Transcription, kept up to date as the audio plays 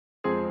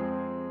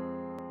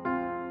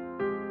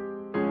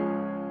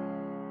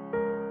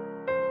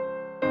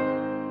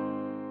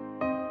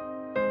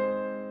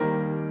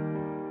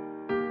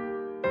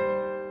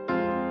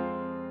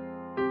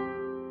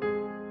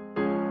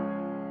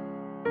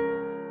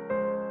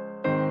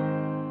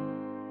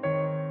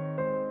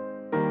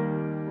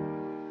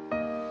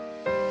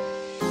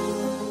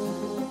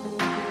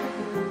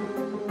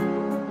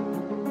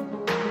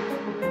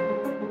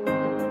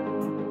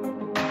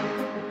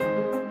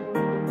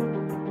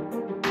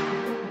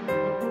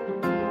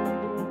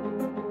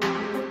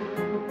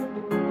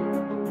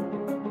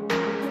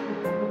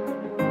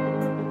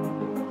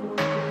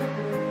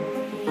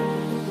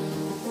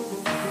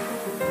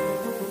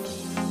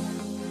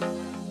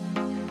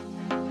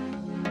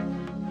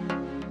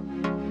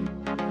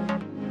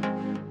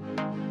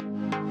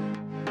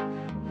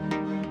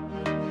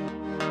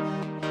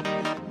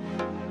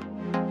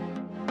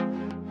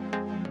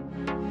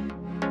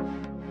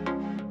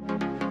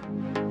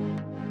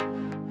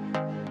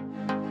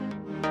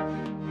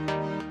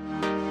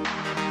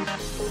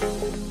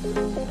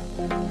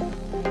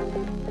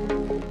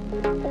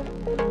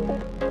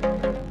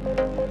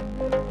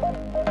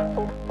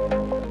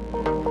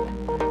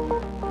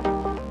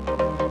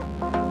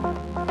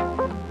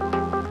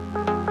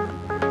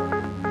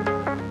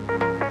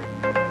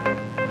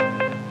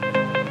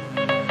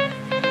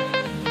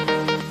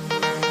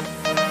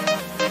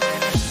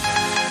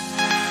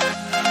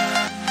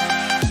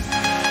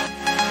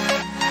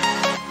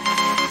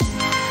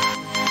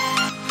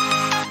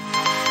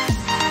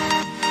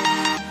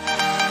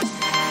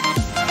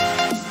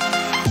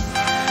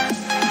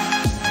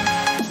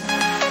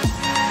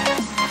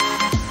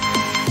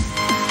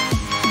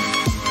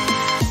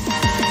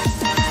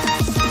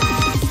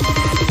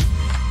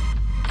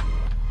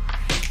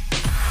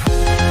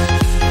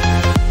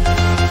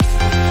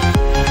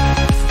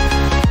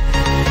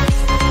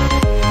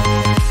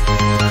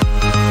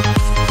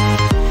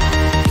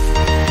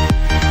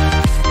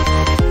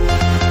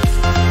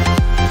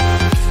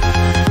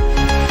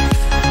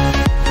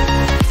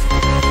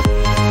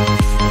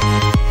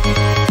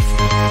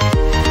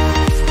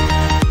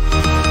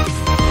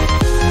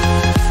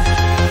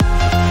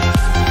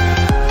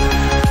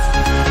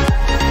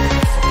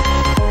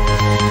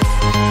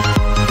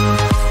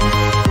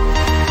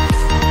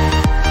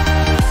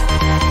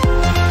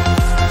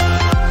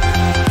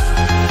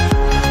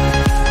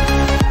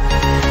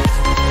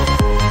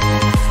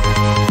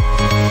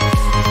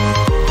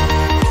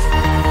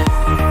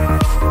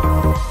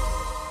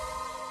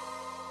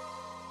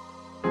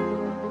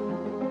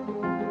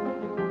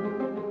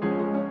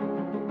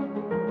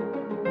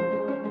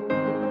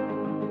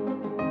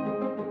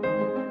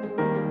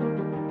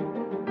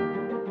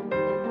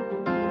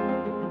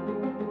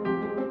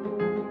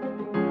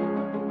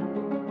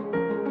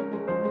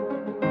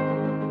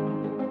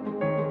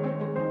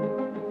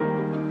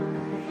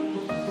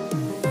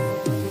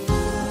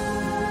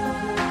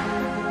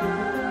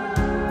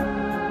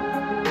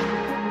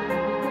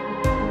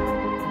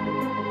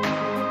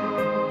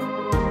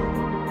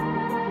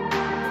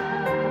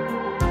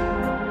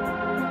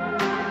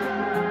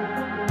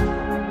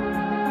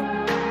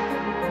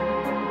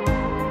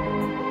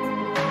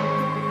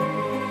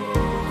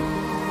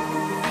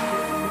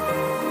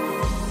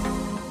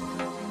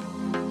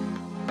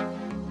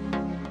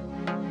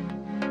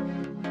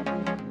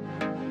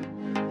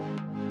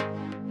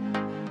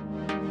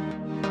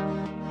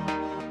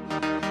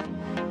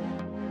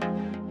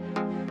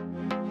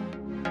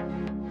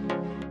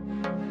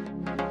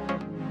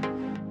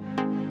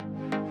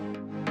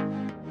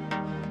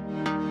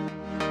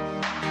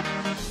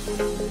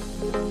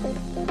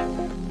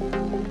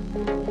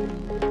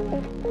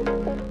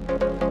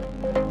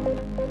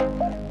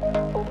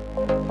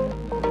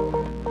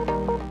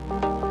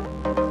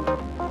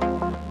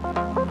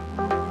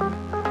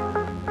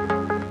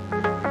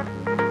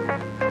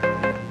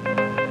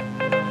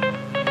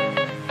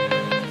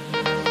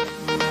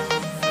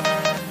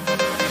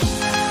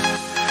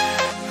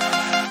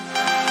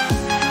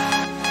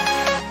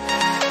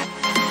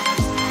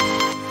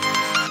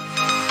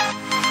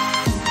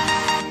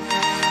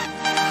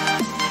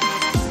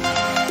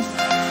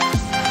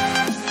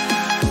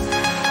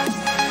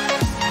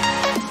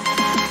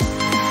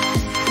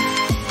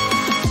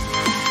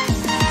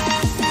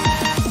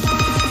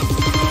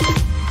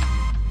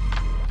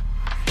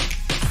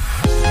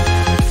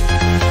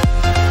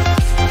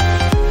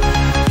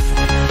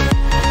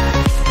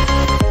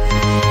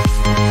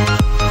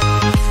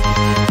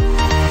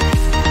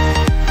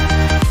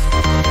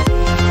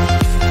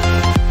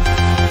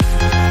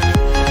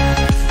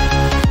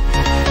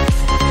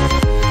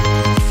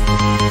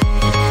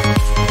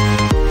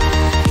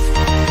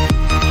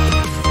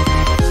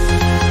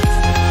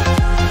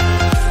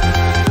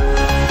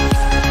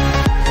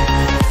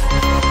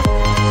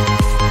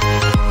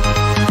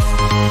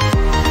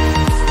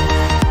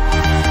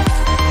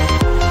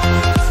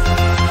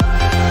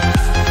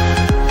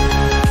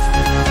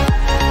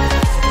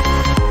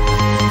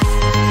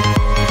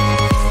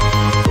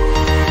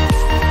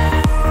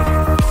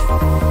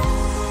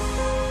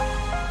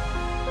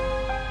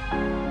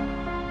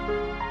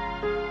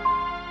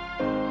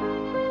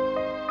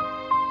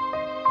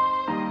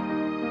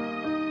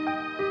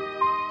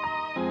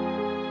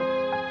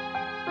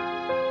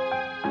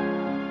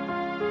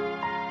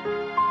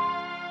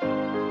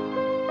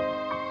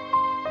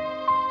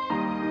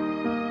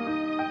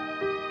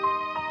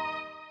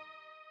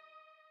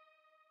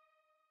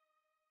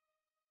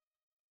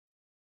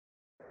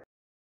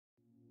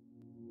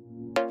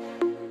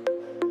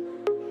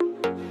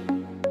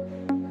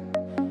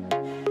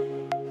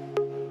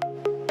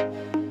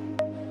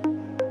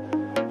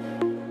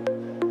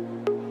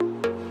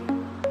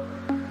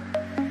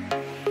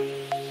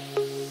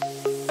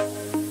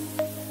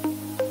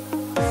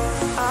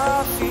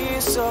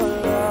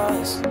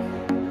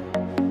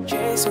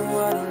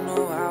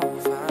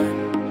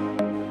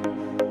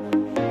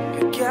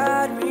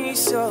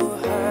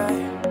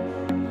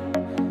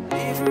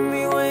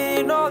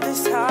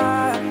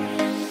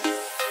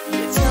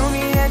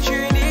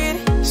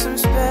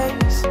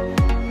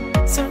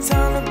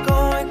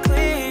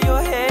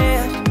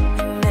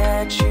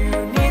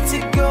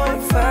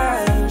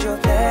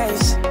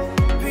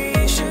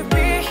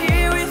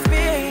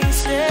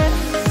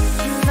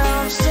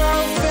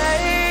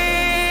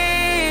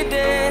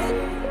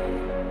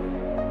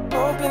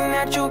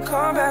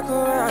come back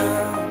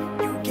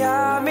around. You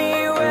got me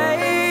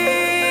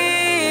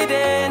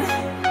waiting.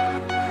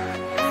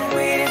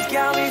 Waiting's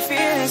got me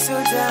feeling so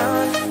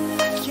down.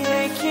 I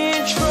can't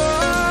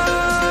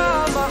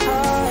control my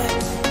heart,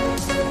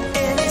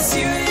 and it's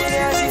you that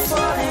has it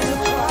falling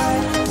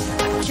apart.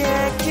 I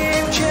can't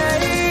keep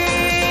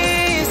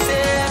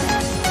chasing,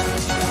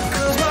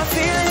 'cause my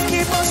feelings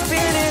keep on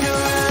spinning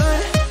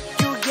around.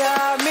 You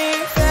got me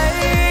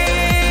fading.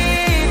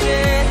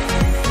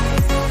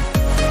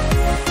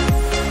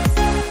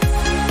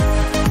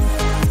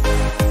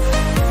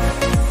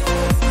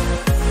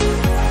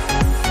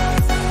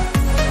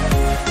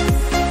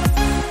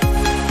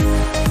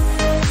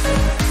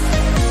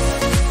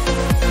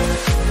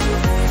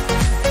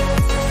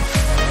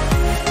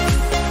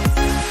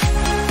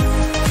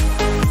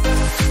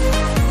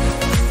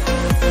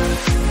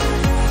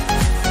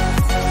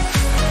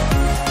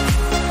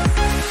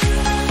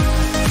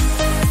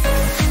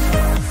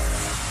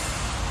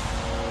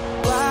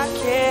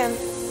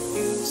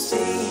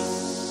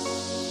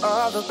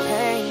 All the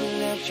pain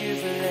that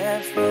you've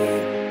left me,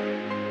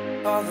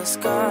 all the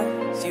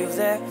scars you've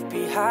left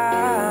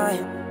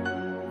behind.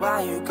 Why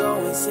you go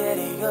and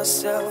setting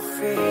yourself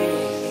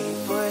free?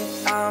 But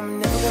I'm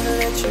never gonna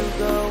let you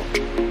go,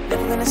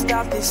 never gonna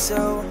stop this,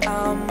 so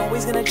I'm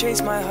always gonna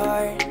chase my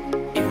heart,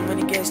 even when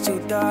it gets too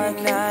dark.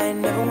 And I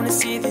never wanna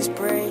see this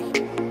break,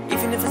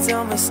 even if it's a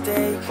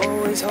mistake.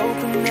 Always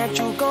hoping that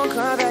you're gonna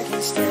come back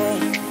and stay.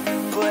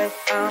 But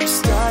I'm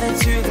starting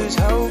to lose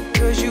hope,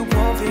 'cause you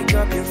won't pick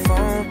up your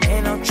phone.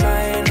 And I'm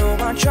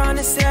trying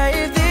to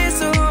save this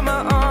on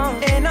my own.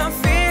 And I'm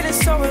feeling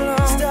so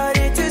alone,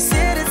 starting to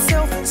set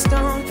itself in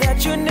stone, that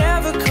you're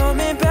never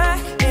coming back,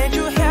 and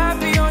you're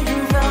happy on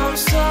your own.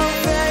 So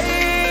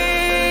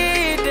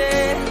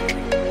faded,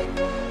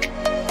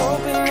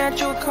 hoping that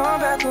you'll come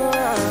back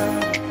around.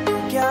 You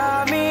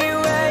got me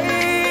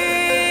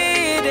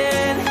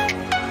waiting.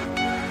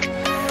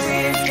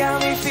 It's got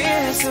me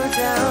feeling so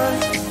down.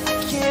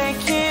 Can't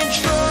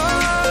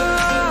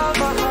control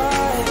my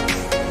heart,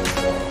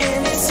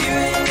 and it's you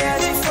that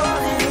has it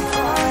falling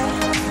apart.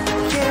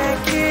 Can't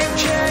keep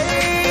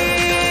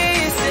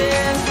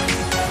chasing,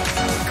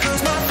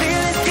 'cause my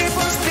feelings keep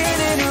on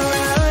spinning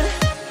around.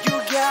 You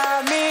got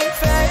me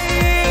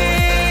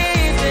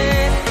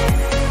fading,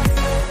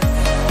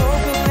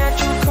 hoping that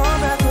you'll come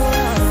back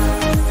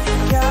around. You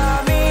got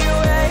me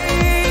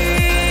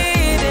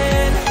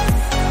waiting,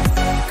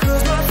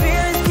 'cause my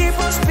feelings keep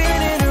on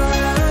spinning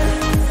around.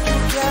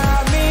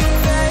 Got me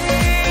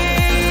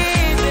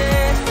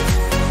fading.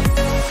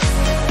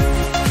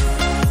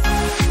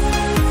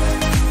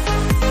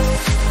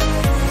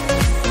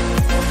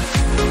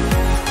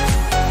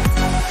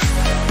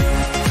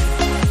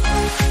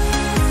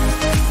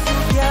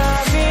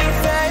 Got me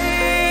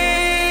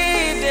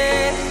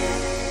fading.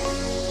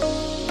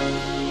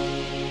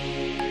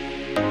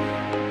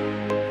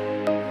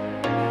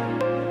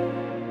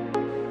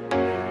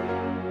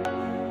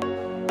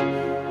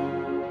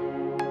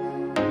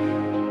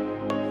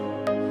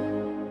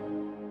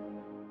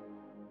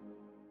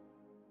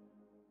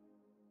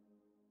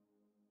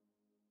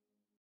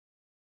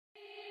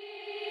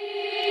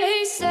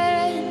 They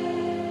said,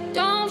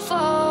 don't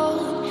fall,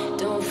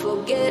 don't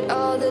forget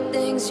all the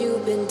things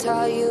you've been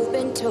taught, you've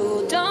been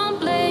told. Don't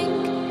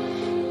blink,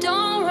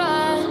 don't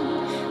run,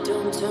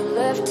 don't turn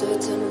left or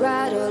turn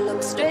right or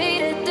look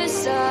straight at the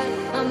sun.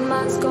 My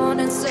mind's going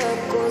in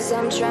circles,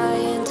 I'm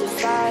trying to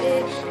fight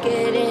it,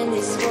 getting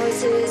these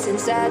voices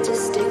inside to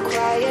stay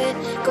quiet.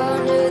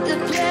 Gone to the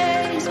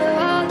place where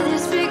all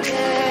this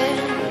began,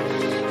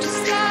 just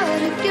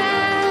start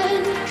again.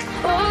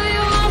 Oh,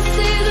 you won't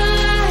see the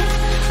light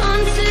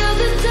until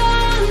the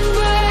dawn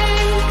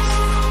breaks.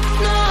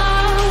 No,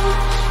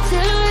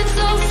 till it's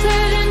all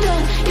said and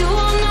done, you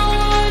won't know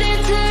what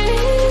it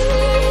takes.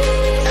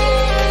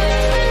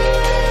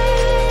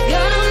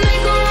 Gotta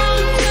make a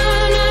wrong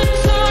turn and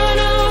turn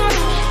around.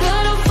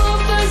 Gotta fall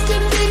fast to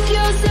pick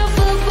yourself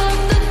up off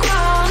the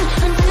ground.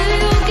 Until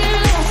you get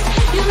lost,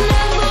 you'll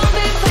never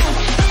be found,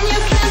 and you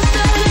can't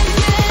start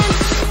again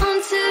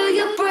until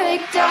you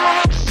break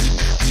down.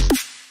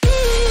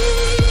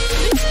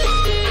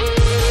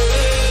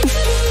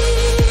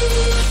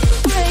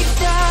 Break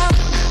down.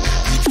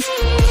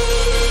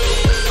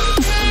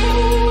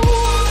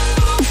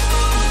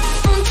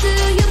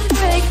 Until you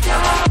break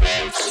down.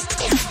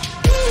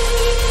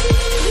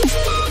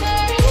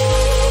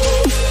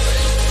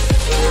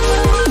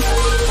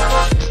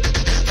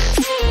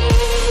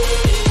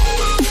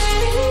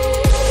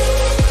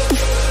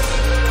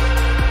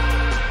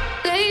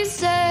 They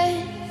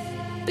said,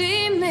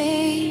 be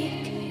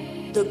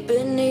meek, look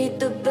beneath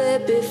the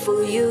bed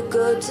before you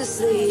go to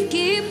sleep.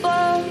 Keep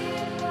on,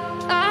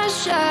 I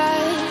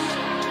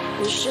shine,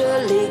 will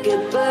surely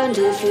get burned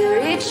if you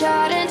reach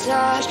out and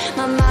touch.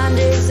 My mind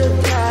is a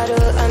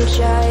battle, I'm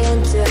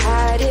trying to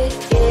hide it,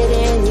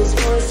 getting these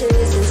voices